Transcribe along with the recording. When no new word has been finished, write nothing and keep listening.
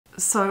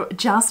So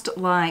just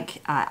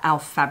like our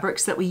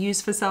fabrics that we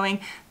use for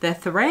sewing, the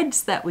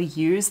threads that we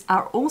use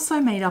are also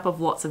made up of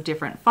lots of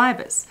different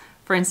fibers.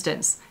 For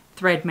instance,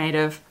 thread made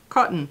of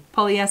cotton,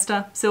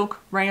 polyester,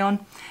 silk, rayon.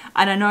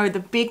 And I know the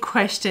big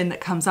question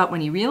that comes up when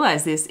you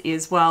realize this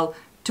is, well,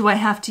 do I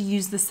have to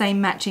use the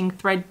same matching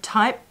thread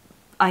type,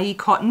 i.e.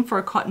 cotton, for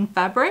a cotton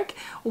fabric?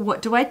 Or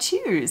what do I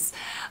choose?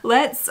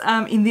 Let's,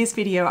 in this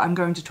video, I'm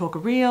going to talk a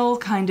real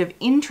kind of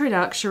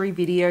introductory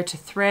video to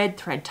thread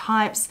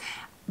types,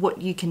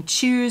 what you can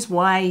choose,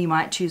 why you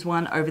might choose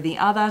one over the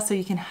other, so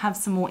you can have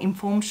some more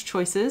informed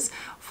choices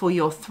for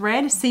your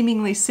thread,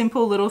 seemingly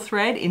simple little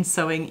thread in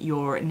sewing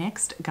your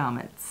next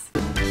garments.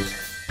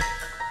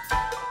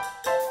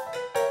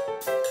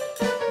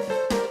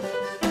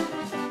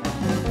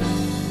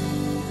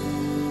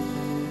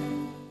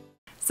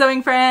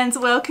 Sewing friends,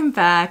 welcome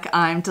back.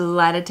 I'm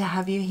delighted to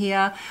have you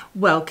here.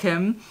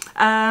 Welcome.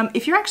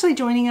 If you're actually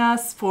joining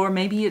us for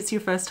maybe it's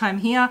your first time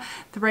here,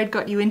 thread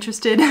got you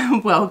interested,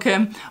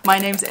 welcome. My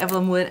name's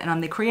Evelyn Wood and I'm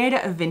the creator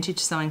of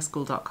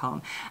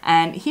VintageSewingSchool.com.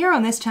 And here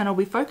on this channel,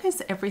 we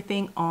focus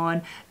everything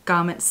on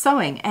garment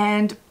sewing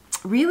and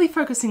really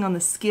focusing on the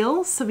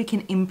skills so we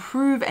can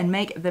improve and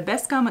make the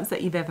best garments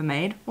that you've ever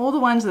made, or the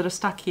ones that are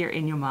stuck here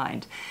in your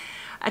mind.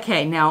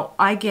 Okay, now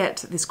I get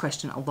this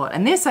question a lot,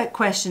 and this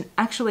question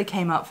actually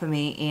came up for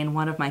me in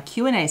one of my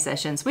Q&A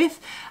sessions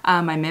with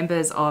my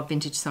members of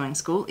Vintage Sewing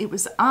School. It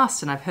was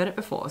asked, and I've heard it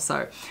before,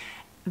 so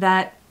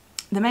that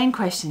the main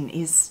question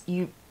is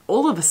you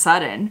all of a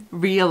sudden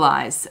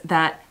realize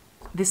that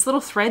this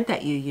little thread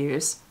that you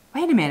use,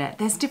 wait a minute,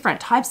 there's different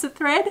types of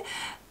thread.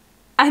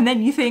 And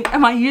then you think,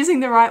 am I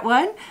using the right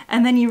one?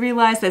 And then you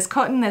realize there's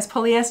cotton, there's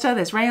polyester,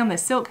 there's rayon,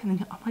 there's silk, and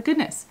then, oh my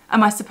goodness,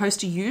 am I supposed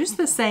to use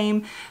the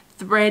same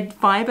thread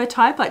fiber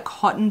type, like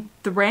cotton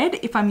thread,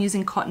 if I'm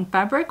using cotton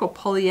fabric, or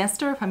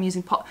polyester if I'm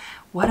using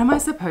what am I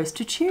supposed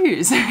to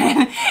choose?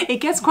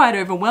 It gets quite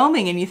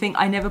overwhelming and you think,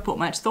 I never put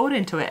much thought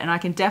into it. And I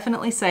can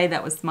definitely say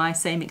that was my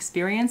same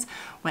experience.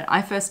 When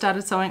I first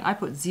started sewing, I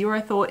put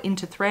zero thought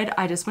into thread.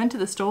 I just went to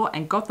the store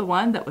and got the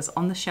one that was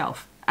on the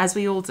shelf, as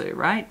we all do,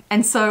 right?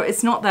 And so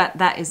it's not that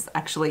that is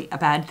actually a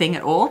bad thing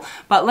at all,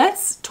 but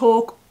let's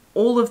talk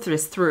all of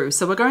this through.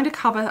 So we're going to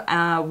cover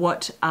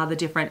what are the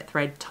different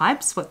thread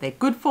types, what they're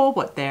good for,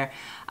 what they're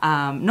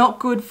not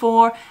good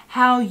for,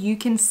 how you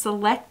can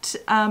select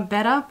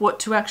better,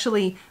 what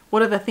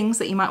are the things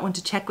that you might want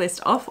to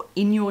checklist off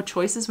in your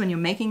choices when you're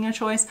making your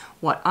choice,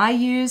 what I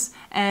use,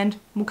 and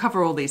we'll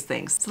cover all these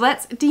things. So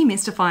let's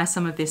demystify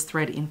some of this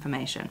thread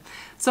information.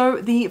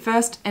 So the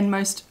first and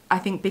most, I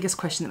think, biggest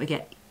question that we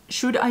get,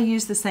 should I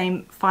use the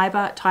same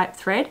fiber type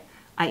thread,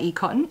 i.e.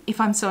 cotton,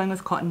 if I'm sewing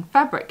with cotton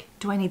fabric?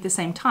 Do I need the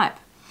same type?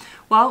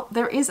 Well,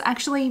 there is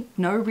actually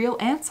no real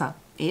answer.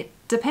 It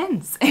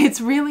depends.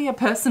 It's really a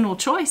personal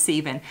choice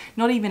even,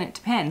 not even it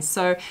depends.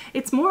 So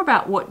it's more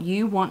about what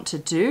you want to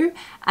do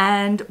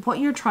and what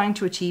you're trying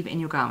to achieve in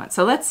your garment.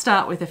 So let's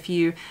start with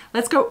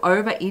let's go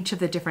over each of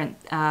the different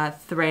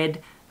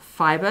thread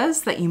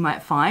fibers that you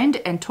might find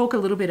and talk a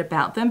little bit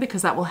about them,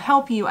 because that will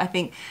help you, I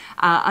think,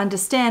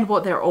 understand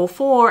what they're all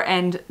for,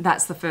 and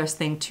that's the first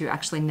thing to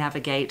actually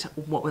navigate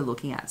what we're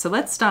looking at. So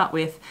let's start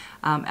with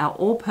our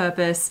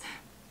all-purpose,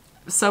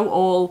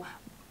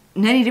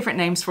 many different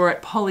names for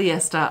it,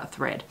 polyester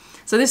thread.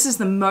 So this is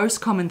the most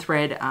common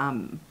thread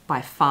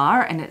by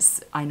far, and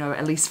it's, I know,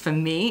 at least for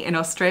me in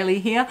Australia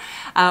here,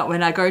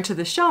 when I go to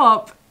the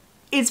shop,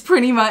 it's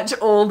pretty much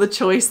all the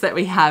choice that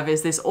we have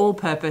is this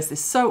all-purpose,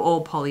 this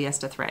sew-all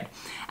polyester thread.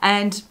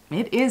 And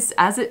it is,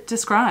 as it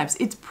describes,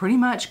 it's pretty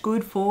much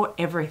good for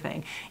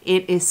everything.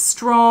 It is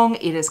strong,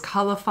 it is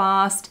color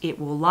fast, it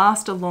will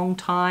last a long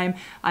time,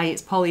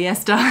 it's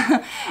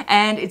polyester,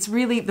 and it's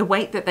really, the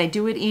weight that they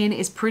do it in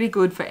is pretty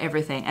good for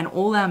everything. And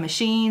all our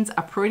machines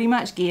are pretty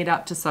much geared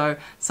up to sew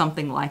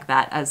something like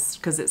that,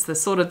 because it's the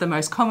sort of the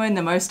most common,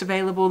 the most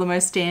available, the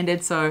most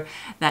standard, so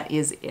that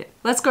is it.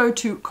 Let's go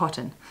to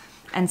cotton.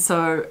 And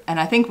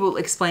I think we'll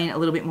explain a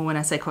little bit more when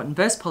I say cotton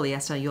versus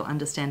polyester, you'll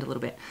understand a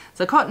little bit.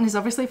 So cotton is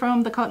obviously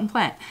from the cotton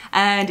plant,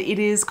 and it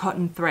is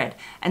cotton thread.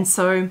 And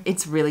so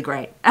it's really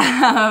great.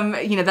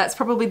 You know, that's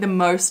probably the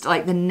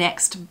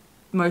next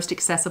most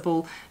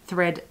accessible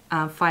thread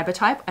fiber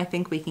type I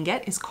think we can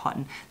get is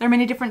cotton. There are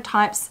many different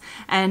types,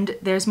 and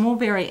there's more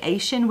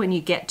variation when you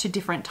get to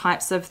different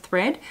types of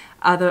thread.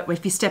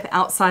 If you step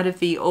outside of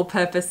the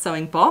all-purpose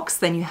sewing box,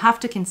 then you have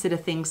to consider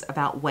things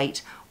about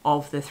weight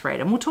of the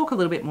thread, and we'll talk a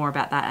little bit more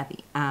about that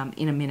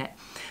in a minute.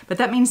 But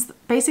that means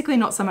basically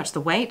not so much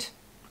the weight,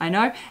 I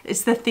know,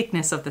 it's the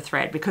thickness of the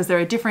thread, because there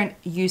are different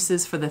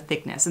uses for the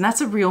thickness, and that's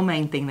a real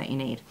main thing that you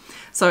need.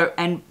 So,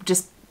 and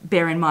just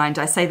bear in mind,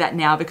 I say that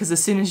now because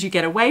as soon as you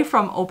get away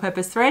from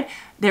all-purpose thread,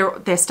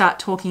 they start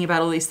talking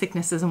about all these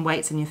thicknesses and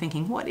weights, and you're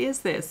thinking, what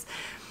is this?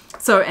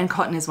 So, and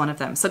cotton is one of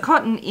them. So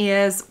cotton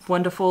is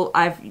wonderful.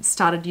 I've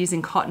started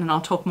using cotton, and I'll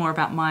talk more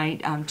about my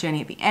journey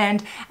at the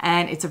end,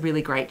 and it's a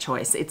really great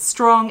choice. It's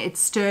strong,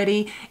 it's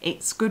sturdy,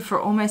 it's good for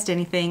almost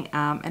anything,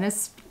 and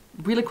it's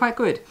really quite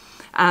good.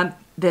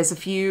 There's a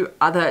few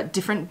other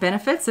different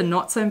benefits and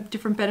not so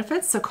different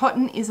benefits. So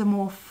cotton is a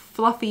more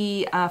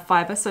fluffy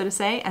fiber, so to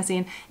say, as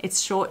in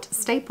it's short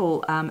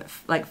staple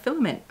like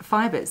filament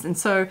fibers. And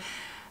so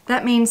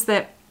that means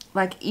that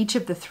like each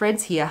of the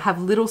threads here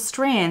have little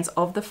strands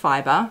of the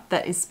fiber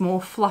that is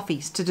more fluffy,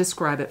 to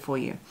describe it for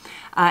you.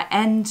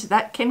 And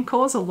that can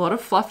cause a lot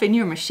of fluff in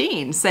your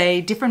machine. Say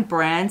different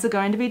brands are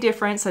going to be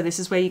different. So this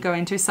is where you go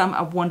into. Some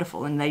are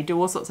wonderful and they do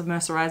all sorts of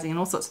mercerizing and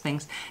all sorts of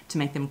things to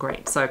make them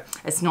great. So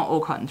it's not all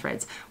cotton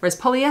threads. Whereas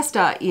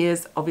polyester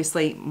is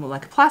obviously more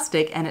like a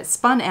plastic, and it's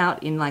spun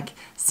out in like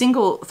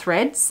single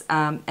threads.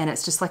 And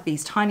it's just like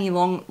these tiny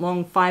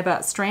long fiber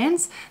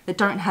strands that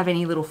don't have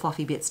any little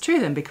fluffy bits to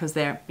them because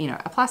they're, you know,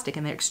 a plastic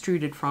and they're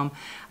extruded from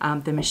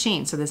the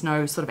machine. So there's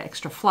no sort of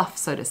extra fluff,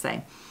 so to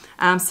say.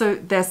 So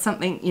there's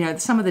something, you know,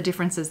 some of the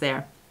differences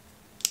there.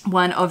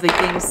 One of the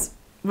things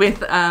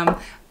with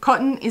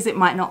cotton is it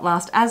might not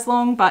last as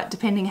long, but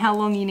depending how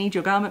long you need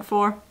your garment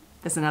for,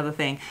 that's another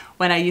thing.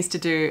 When I used to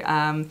do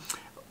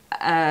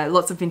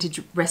lots of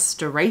vintage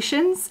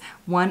restorations,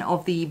 one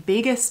of the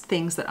biggest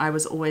things that I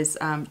was always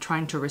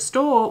trying to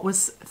restore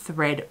was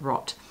thread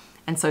rot.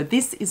 And so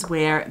this is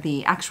where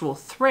the actual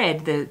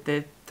thread,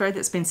 the thread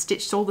that's been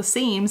stitched all the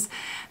seams,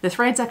 the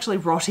thread's actually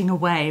rotting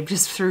away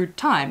just through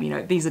time. You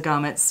know, these are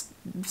garments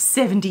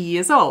 70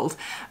 years old.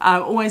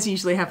 Always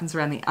usually happens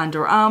around the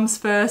underarms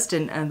first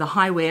and the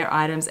high wear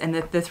items, and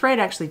the thread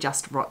actually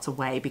just rots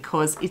away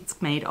because it's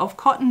made of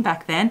cotton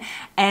back then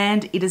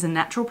and it is a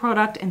natural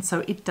product, and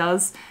so it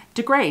does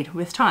degrade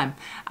with time.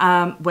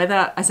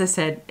 Whether, as I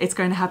said, it's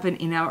going to happen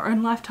in our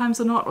own lifetimes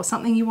or not, or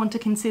something you want to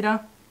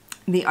consider.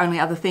 The only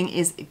other thing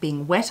is it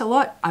being wet a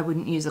lot. I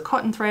wouldn't use a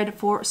cotton thread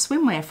for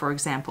swimwear, for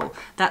example.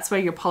 That's where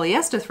your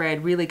polyester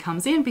thread really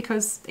comes in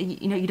because,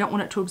 you know, you don't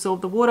want it to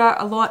absorb the water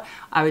a lot.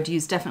 I would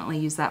definitely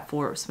use that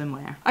for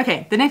swimwear.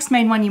 Okay, the next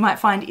main one you might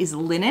find is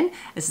linen.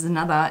 This is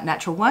another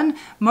natural one.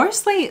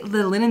 Mostly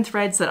the linen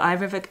threads that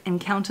I've ever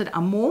encountered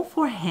are more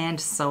for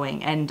hand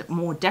sewing and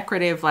more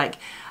decorative, like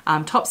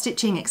top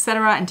stitching,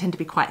 etc., and tend to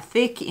be quite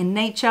thick in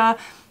nature,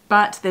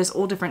 but there's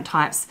all different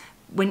types.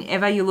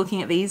 Whenever you're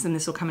looking at these, and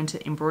this will come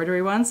into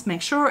embroidery ones,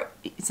 make sure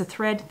it's a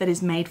thread that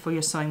is made for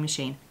your sewing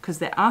machine, because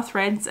there are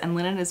threads, and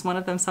linen is one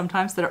of them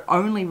sometimes, that are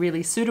only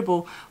really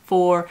suitable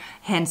for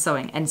hand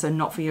sewing and so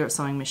not for your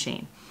sewing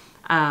machine.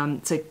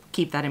 So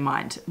keep that in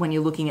mind when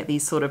you're looking at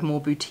these sort of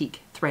more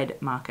boutique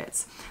thread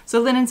markets.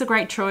 So linen's a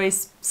great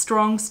choice,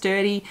 strong,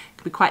 sturdy,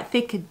 can be quite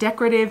thick,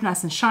 decorative,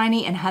 nice and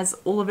shiny, and has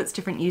all of its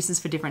different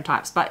uses for different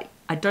types, but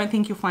I don't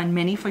think you'll find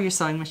many for your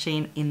sewing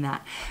machine in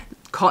that.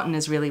 Cotton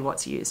is really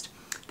what's used.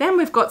 Then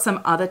we've got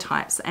some other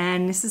types,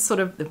 and this is sort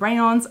of the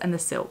rayons and the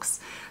silks.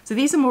 So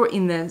these are more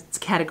in the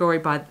category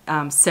by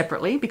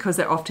separately because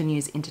they're often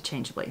used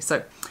interchangeably.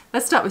 So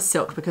let's start with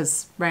silk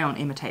because rayon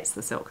imitates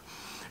the silk.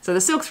 So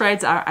the silk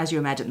threads are, as you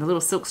imagine, the little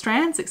silk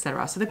strands,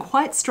 etc. So they're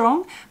quite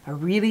strong, but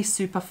really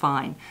super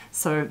fine.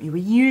 So you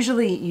would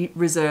usually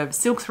reserve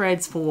silk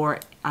threads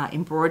for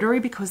embroidery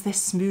because they're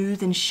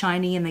smooth and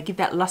shiny and they give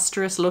that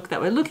lustrous look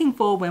that we're looking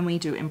for when we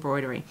do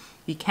embroidery.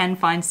 You can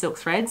find silk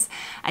threads,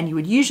 and you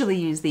would usually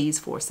use these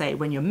for, say,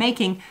 when you're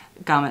making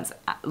garments,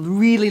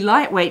 really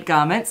lightweight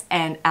garments,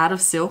 and out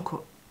of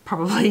silk,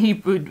 probably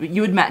you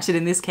would match it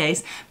in this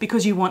case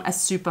because you want a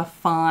super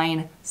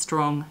fine,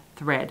 strong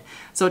thread.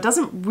 So it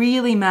doesn't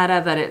really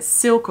matter that it's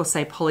silk or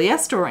say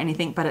polyester or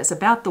anything, but it's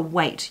about the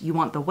weight. You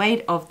want the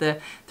weight of the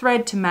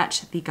thread to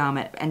match the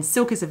garment, and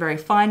silk is a very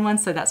fine one,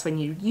 so that's when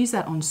you use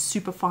that on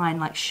super fine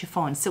like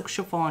chiffon, silk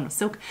chiffon or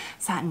silk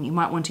satin. You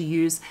might want to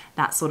use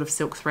that sort of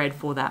silk thread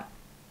for that.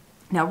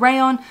 Now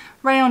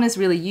rayon is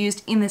really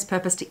used in this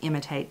purpose to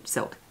imitate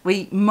silk.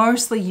 We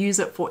mostly use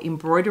it for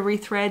embroidery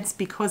threads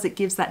because it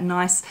gives that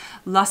nice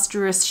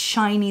lustrous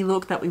shiny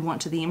look that we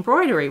want to the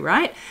embroidery,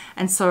 right?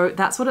 And so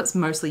that's what it's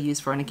mostly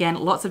used for. And again,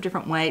 lots of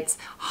different weights,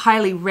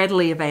 highly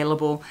readily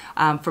available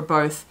for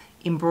both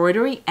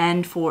embroidery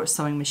and for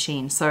sewing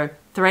machine. So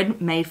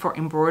thread made for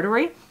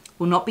embroidery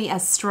will not be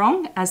as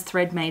strong as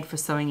thread made for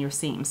sewing your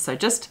seams. So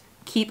just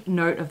keep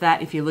note of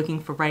that if you're looking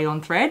for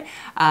rayon thread.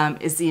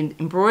 Is the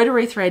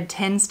embroidery thread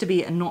tends to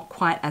be not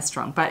quite as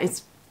strong, but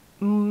it's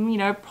you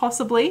know,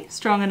 possibly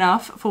strong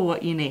enough for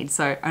what you need.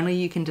 So only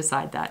you can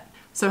decide that.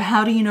 So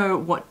how do you know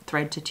what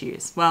thread to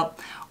choose? Well,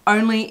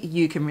 only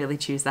you can really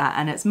choose that,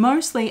 and it's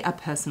mostly a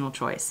personal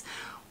choice.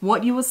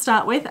 What you will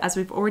start with, as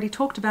we've already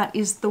talked about,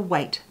 is the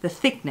weight, the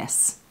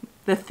thickness.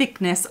 The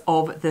thickness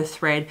of the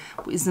thread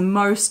is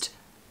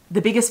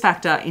the biggest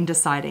factor in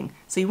deciding.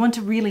 So you want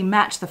to really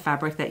match the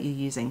fabric that you're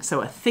using.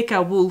 So a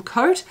thicker wool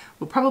coat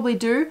will probably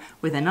do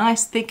with a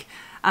nice thick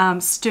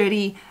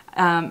sturdy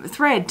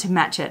thread to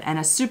match it, and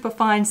a super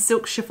fine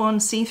silk chiffon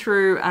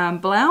see-through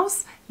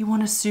blouse, you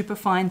want a super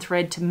fine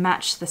thread to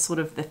match the sort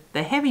of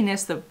the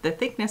heaviness, the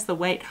thickness, the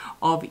weight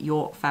of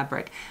your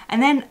fabric.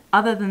 And then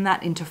other than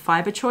that, into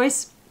fiber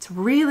choice, it's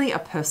really a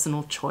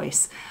personal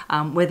choice.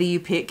 Whether you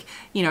pick,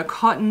 you know,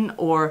 cotton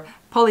or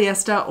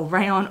polyester or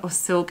rayon or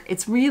silk,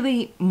 it's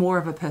really more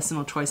of a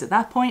personal choice at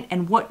that point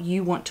and what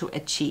you want to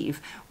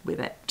achieve with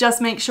it.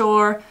 Just make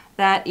sure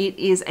that it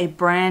is a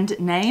brand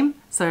name.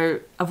 So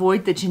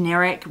avoid the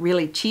generic,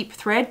 really cheap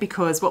thread,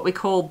 because what we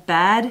call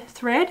bad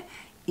thread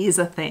is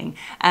a thing.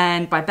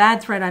 And by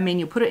bad thread, I mean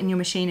you'll put it in your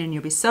machine and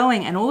you'll be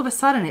sewing and all of a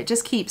sudden it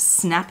just keeps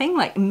snapping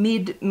like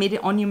mid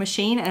on your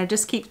machine and it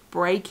just keeps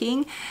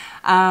breaking.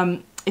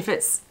 If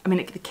it's, I mean,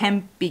 it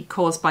can be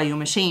caused by your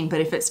machine,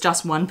 but if it's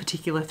just one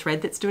particular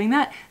thread that's doing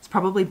that, it's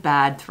probably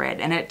bad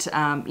thread. And it,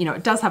 you know,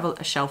 it does have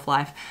a shelf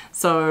life.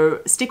 So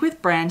stick with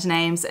brand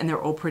names and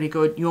they're all pretty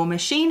good. Your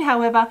machine,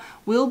 however,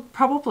 will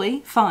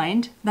probably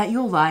find that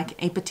you'll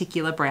like a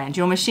particular brand.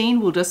 Your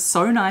machine will just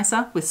sew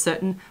nicer with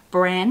certain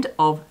brand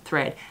of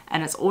thread.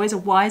 And it's always a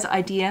wise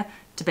idea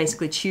to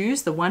basically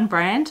choose the one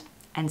brand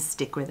and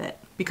stick with it.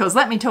 Because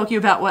let me talk to you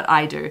about what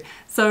I do.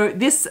 So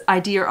this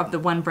idea of the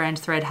one brand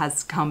thread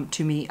has come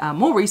to me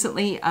more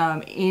recently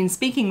in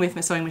speaking with my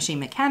sewing machine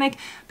mechanic,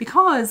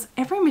 because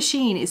every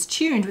machine is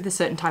tuned with a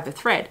certain type of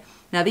thread.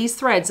 Now these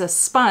threads are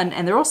spun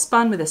and they're all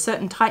spun with a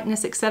certain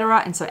tightness,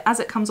 etc. And so as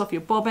it comes off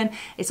your bobbin,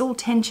 it's all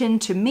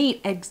tensioned to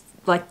meet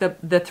like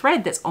the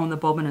thread that's on the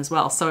bobbin as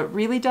well. So it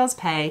really does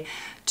pay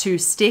to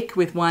stick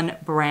with one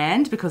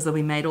brand because they'll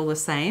be made all the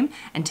same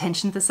and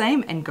tensioned the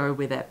same and go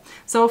with it.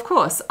 So of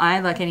course, I,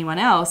 like anyone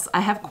else, I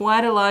have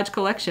quite a large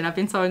collection, I've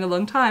been sewing a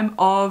long time,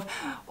 of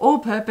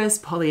all-purpose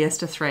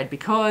polyester thread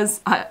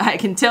because I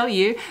can tell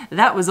you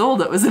that was all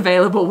that was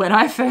available when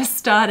I first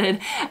started,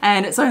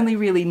 and it's only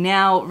really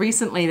now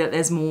recently that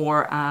there's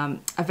more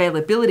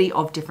availability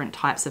of different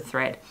types of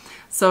thread.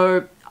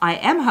 So I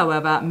am,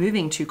 however,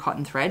 moving to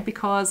cotton thread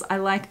because I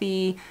like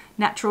the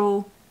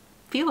natural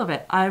feel of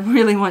it. I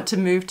really want to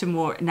move to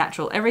more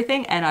natural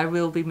everything, and I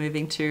will be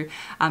moving to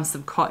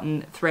some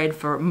cotton thread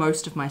for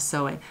most of my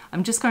sewing.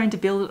 I'm just going to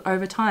build it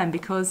over time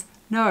because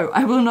no,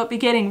 I will not be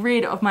getting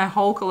rid of my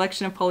whole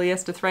collection of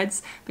polyester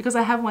threads because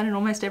I have one in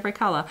almost every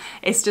color.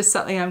 It's just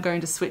something I'm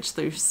going to switch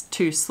through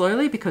to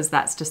slowly because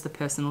that's just the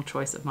personal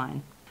choice of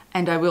mine.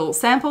 And I will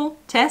sample,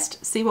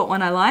 test, see what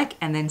one I like,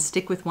 and then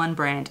stick with one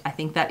brand. I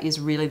think that is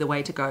really the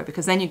way to go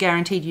because then you're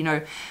guaranteed, you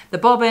know, the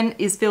bobbin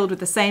is filled with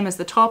the same as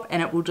the top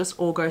and it will just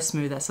all go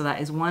smoother. So that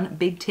is one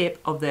big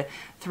tip of the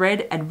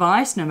thread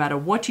advice. No matter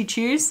what you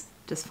choose,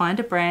 just find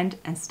a brand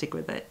and stick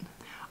with it.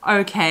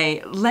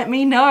 Okay, let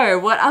me know,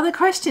 what other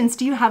questions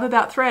do you have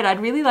about thread? I'd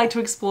really like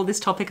to explore this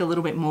topic a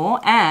little bit more,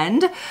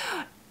 and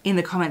in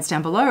the comments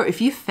down below,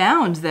 if you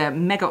found the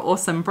mega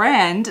awesome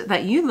brand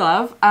that you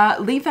love,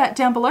 leave that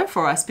down below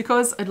for us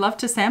because I'd love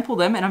to sample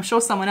them and I'm sure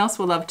someone else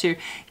will love to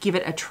give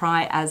it a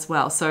try as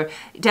well. So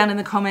down in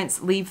the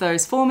comments, leave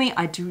those for me.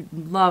 I do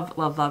love,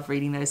 love, love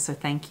reading those, so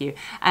thank you.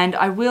 And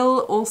I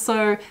will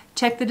also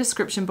check the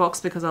description box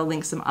because I'll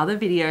link some other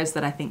videos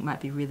that I think might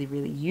be really,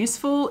 really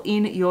useful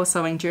in your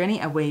sewing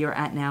journey and where you're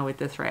at now with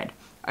the thread.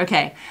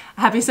 Okay,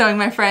 happy sewing,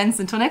 my friends.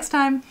 Until next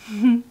time,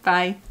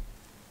 bye.